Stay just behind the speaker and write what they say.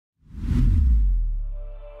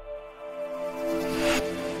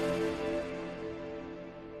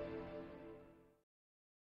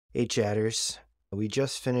Hey chatters, we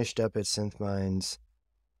just finished up at SynthMinds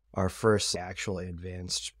our first actual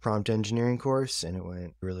advanced prompt engineering course, and it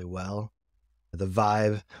went really well. The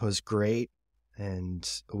vibe was great, and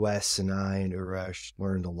Wes and I and Uresh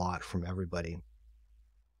learned a lot from everybody.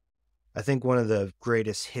 I think one of the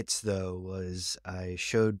greatest hits, though, was I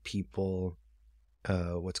showed people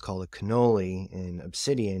what's called a cannoli in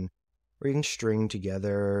Obsidian, where you can string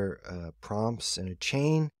together prompts in a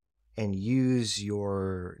chain and use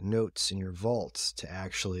your notes in your vaults to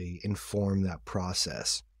actually inform that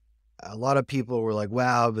process. A lot of people were like,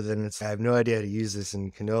 wow, but then I have no idea how to use this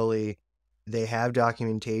in Cannoli. They have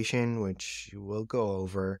documentation, which we'll go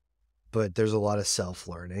over, but there's a lot of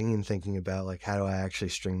self-learning and thinking about like, how do I actually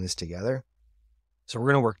string this together? So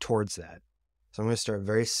we're going to work towards that. So I'm going to start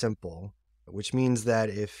very simple, which means that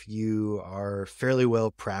if you are fairly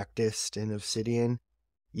well practiced in Obsidian,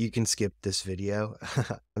 you can skip this video.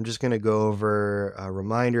 I'm just going to go over a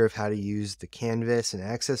reminder of how to use the canvas and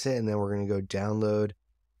access it, and then we're going to go download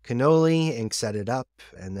Cannoli and set it up,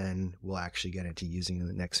 and then we'll actually get into using it in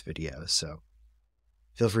the next video. So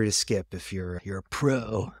feel free to skip if you're a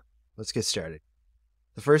pro. Let's get started.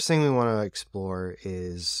 The first thing we want to explore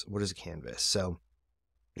is, what is a canvas? So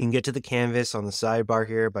you can get to the canvas on the sidebar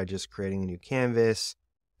here by just creating a new canvas.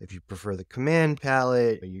 If you prefer the command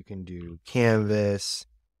palette, you can do canvas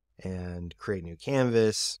and create new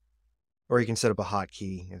canvas, or you can set up a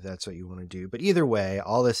hotkey if that's what you want to do. But either way,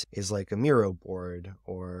 all this is like a Miro board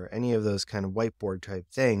or any of those kind of whiteboard type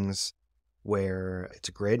things where it's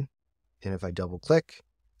a grid. And if I double click,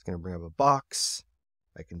 it's going to bring up a box.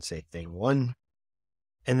 I can say thing 1.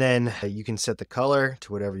 And then you can set the color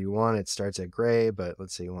to whatever you want. It starts at gray, but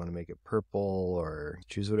let's say you want to make it purple, or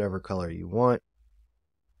choose whatever color you want.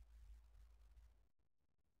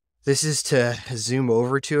 This is to zoom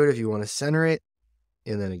over to it if you want to center it.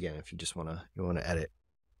 And then again, if you just want to edit.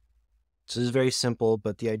 So this is very simple,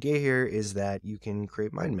 but the idea here is that you can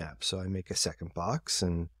create mind maps. So I make a second box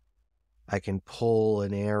and I can pull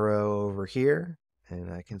an arrow over here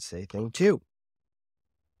and I can say thing 2.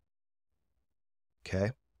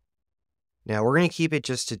 Okay. Now we're going to keep it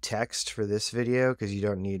just to text for this video because you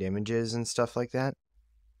don't need images and stuff like that.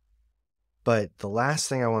 But the last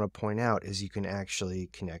thing I want to point out is you can actually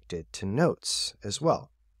connect it to notes as well.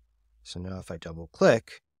 So now if I double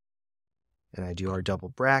click and I do our double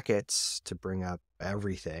brackets to bring up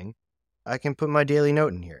everything, I can put my daily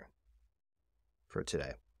note in here for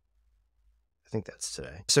today. I think that's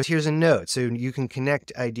today. So here's a note. So you can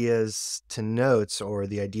connect ideas to notes, or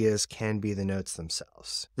the ideas can be the notes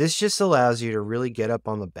themselves. This just allows you to really get up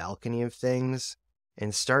on the balcony of things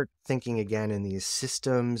and start thinking again in these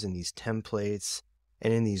systems and these templates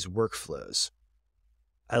and in these workflows.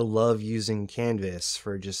 I love using Canvas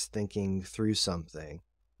for just thinking through something.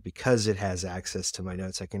 Because it has access to my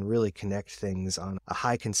notes, I can really connect things on a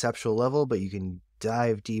high conceptual level, but you can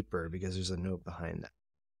dive deeper because there's a note behind that.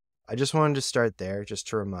 I just wanted to start there just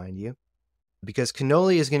to remind you, because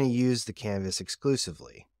Cannoli is going to use the canvas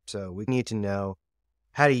exclusively. So we need to know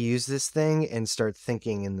how to use this thing and start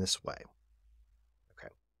thinking in this way.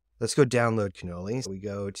 Okay, let's go download Cannoli. We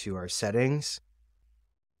go to our settings,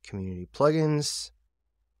 community plugins,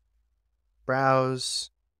 browse.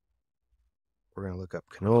 We're going to look up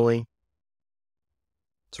Cannoli.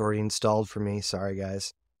 It's already installed for me. Sorry,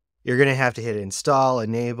 guys. You're going to have to hit install,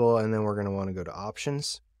 enable, and then we're going to want to go to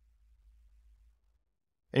options.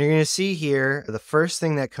 And you're going to see here, the first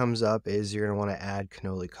thing that comes up is you're going to want to add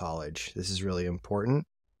Cannoli College. This is really important.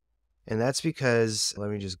 And that's because, let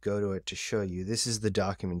me just go to it to show you, this is the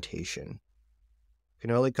documentation.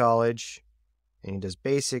 Cannoli College, and it does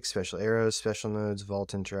basics, special arrows, special nodes,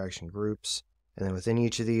 vault interaction groups. And then within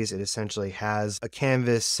each of these, it essentially has a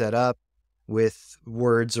canvas set up with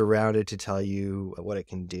words around it to tell you what it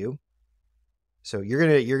can do. So you're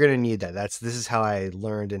gonna need that. This is how I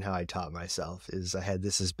learned and how I taught myself, is I had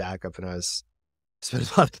this as backup and I was spent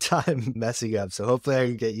a lot of time messing up. So hopefully I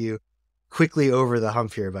can get you quickly over the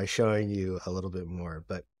hump here by showing you a little bit more.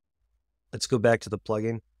 But let's go back to the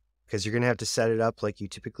plugin, because you're gonna have to set it up like you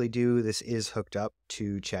typically do. This is hooked up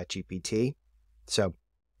to ChatGPT. So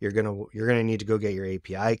you're gonna need to go get your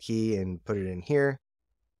API key and put it in here.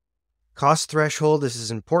 Cost threshold, this is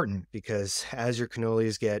important because as your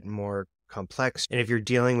cannolis get more complex, and if you're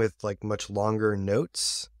dealing with like much longer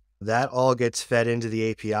notes, that all gets fed into the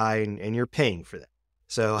API and you're paying for that.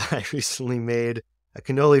 So I recently made a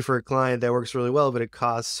cannoli for a client that works really well, but it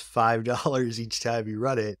costs $5 each time you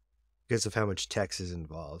run it because of how much text is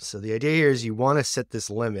involved. So the idea here is you want to set this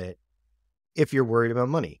limit if you're worried about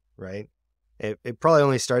money, right? It probably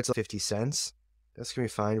only starts at 50 cents. That's going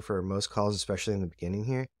to be fine for most calls, especially in the beginning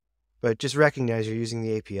here. but just recognize you're using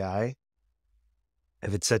the API.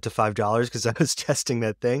 If it's set to $5, because I was testing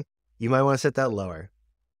that thing, you might want to set that lower.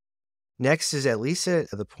 Next is, at least at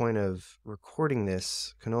the point of recording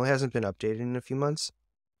this, Cannoli hasn't been updated in a few months,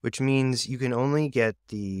 which means you can only get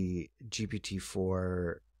the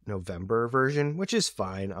GPT-4 November version, which is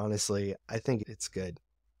fine, honestly. I think it's good,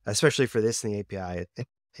 especially for this in the API.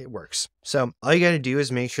 It works. So all you got to do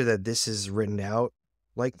is make sure that this is written out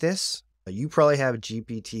like this. You probably have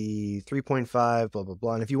GPT 3.5, blah, blah,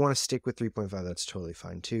 blah. And if you want to stick with 3.5, that's totally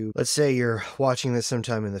fine too. Let's say you're watching this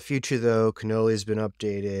sometime in the future though, Cannoli's been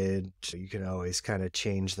updated, so you can always kind of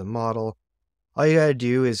change the model. All you got to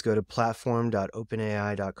do is go to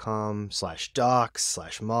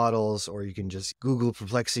platform.openai.com/docs/models, or you can just Google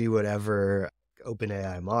Perplexity, whatever,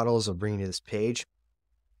 OpenAI models will bring you to this page.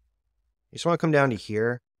 You just want to come down to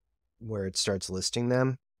here where it starts listing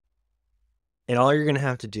them. And all you're going to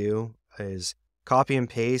have to do is copy and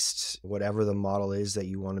paste whatever the model is that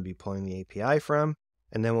you want to be pulling the API from.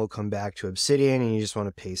 And then we'll come back to Obsidian and you just want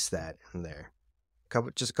to paste that in there.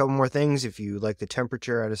 Just a couple more things. If you like the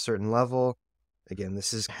temperature at a certain level, again,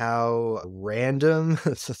 this is how random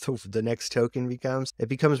the next token becomes. It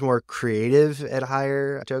becomes more creative at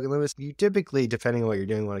higher token limits. You typically, depending on what you're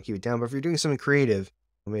doing, want to keep it down. But if you're doing something creative,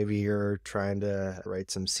 maybe you're trying to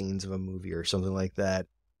write some scenes of a movie or something like that,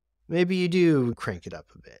 maybe you do crank it up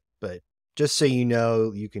a bit. But just so you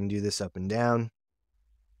know, you can do this up and down.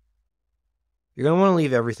 You're going to want to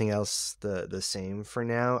leave everything else the same for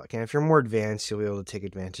now. Again, if you're more advanced, you'll be able to take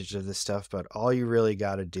advantage of this stuff, but all you really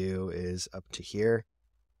got to do is up to here.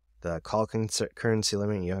 The call concurrency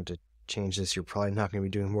limit, you have to change this. You're probably not going to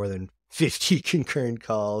be doing more than 50 concurrent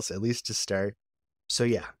calls, at least to start. So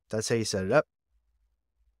yeah, that's how you set it up.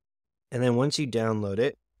 And then once you download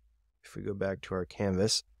it, if we go back to our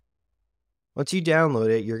canvas, once you download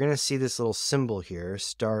it, you're going to see this little symbol here,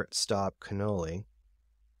 start, stop, Cannoli.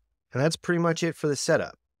 And that's pretty much it for the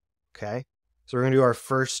setup, okay? So we're going to do our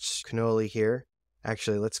first Cannoli here.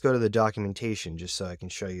 Actually, let's go to the documentation just so I can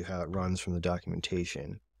show you how it runs from the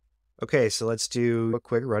documentation. Okay, so let's do a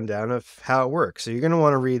quick rundown of how it works. So you're going to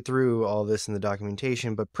want to read through all this in the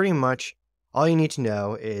documentation, but pretty much all you need to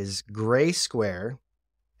know is gray square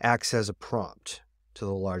acts as a prompt to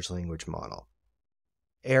the large language model.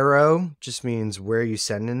 Arrow just means where you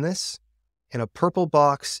send in this, and a purple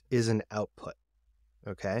box is an output,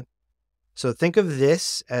 okay? So think of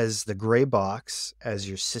this as the gray box as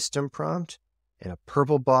your system prompt, and a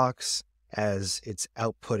purple box as it's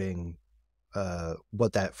outputting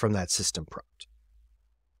from that system prompt,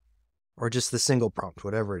 or just the single prompt,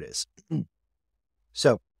 whatever it is.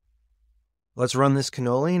 So let's run this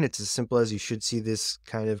Cannoli, and it's as simple as you should see this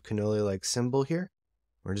kind of Cannoli-like symbol here.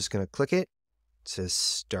 We're just going to click it. It says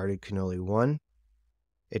started Cannoli 1.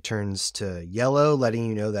 It turns to yellow, letting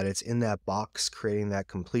you know that it's in that box, creating that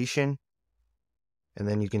completion. And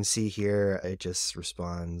then you can see here, it just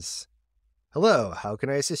responds, hello, how can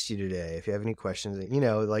I assist you today? If you have any questions, you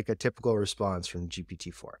know, like a typical response from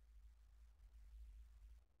GPT-4.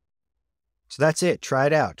 So that's it. Try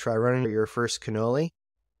it out. Try running your first Cannoli.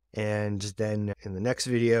 And then in the next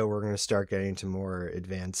video, we're going to start getting into more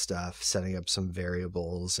advanced stuff, setting up some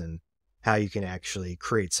variables and how you can actually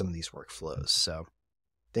create some of these workflows. So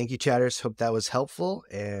thank you, chatters. Hope that was helpful.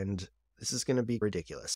 And this is going to be ridiculous.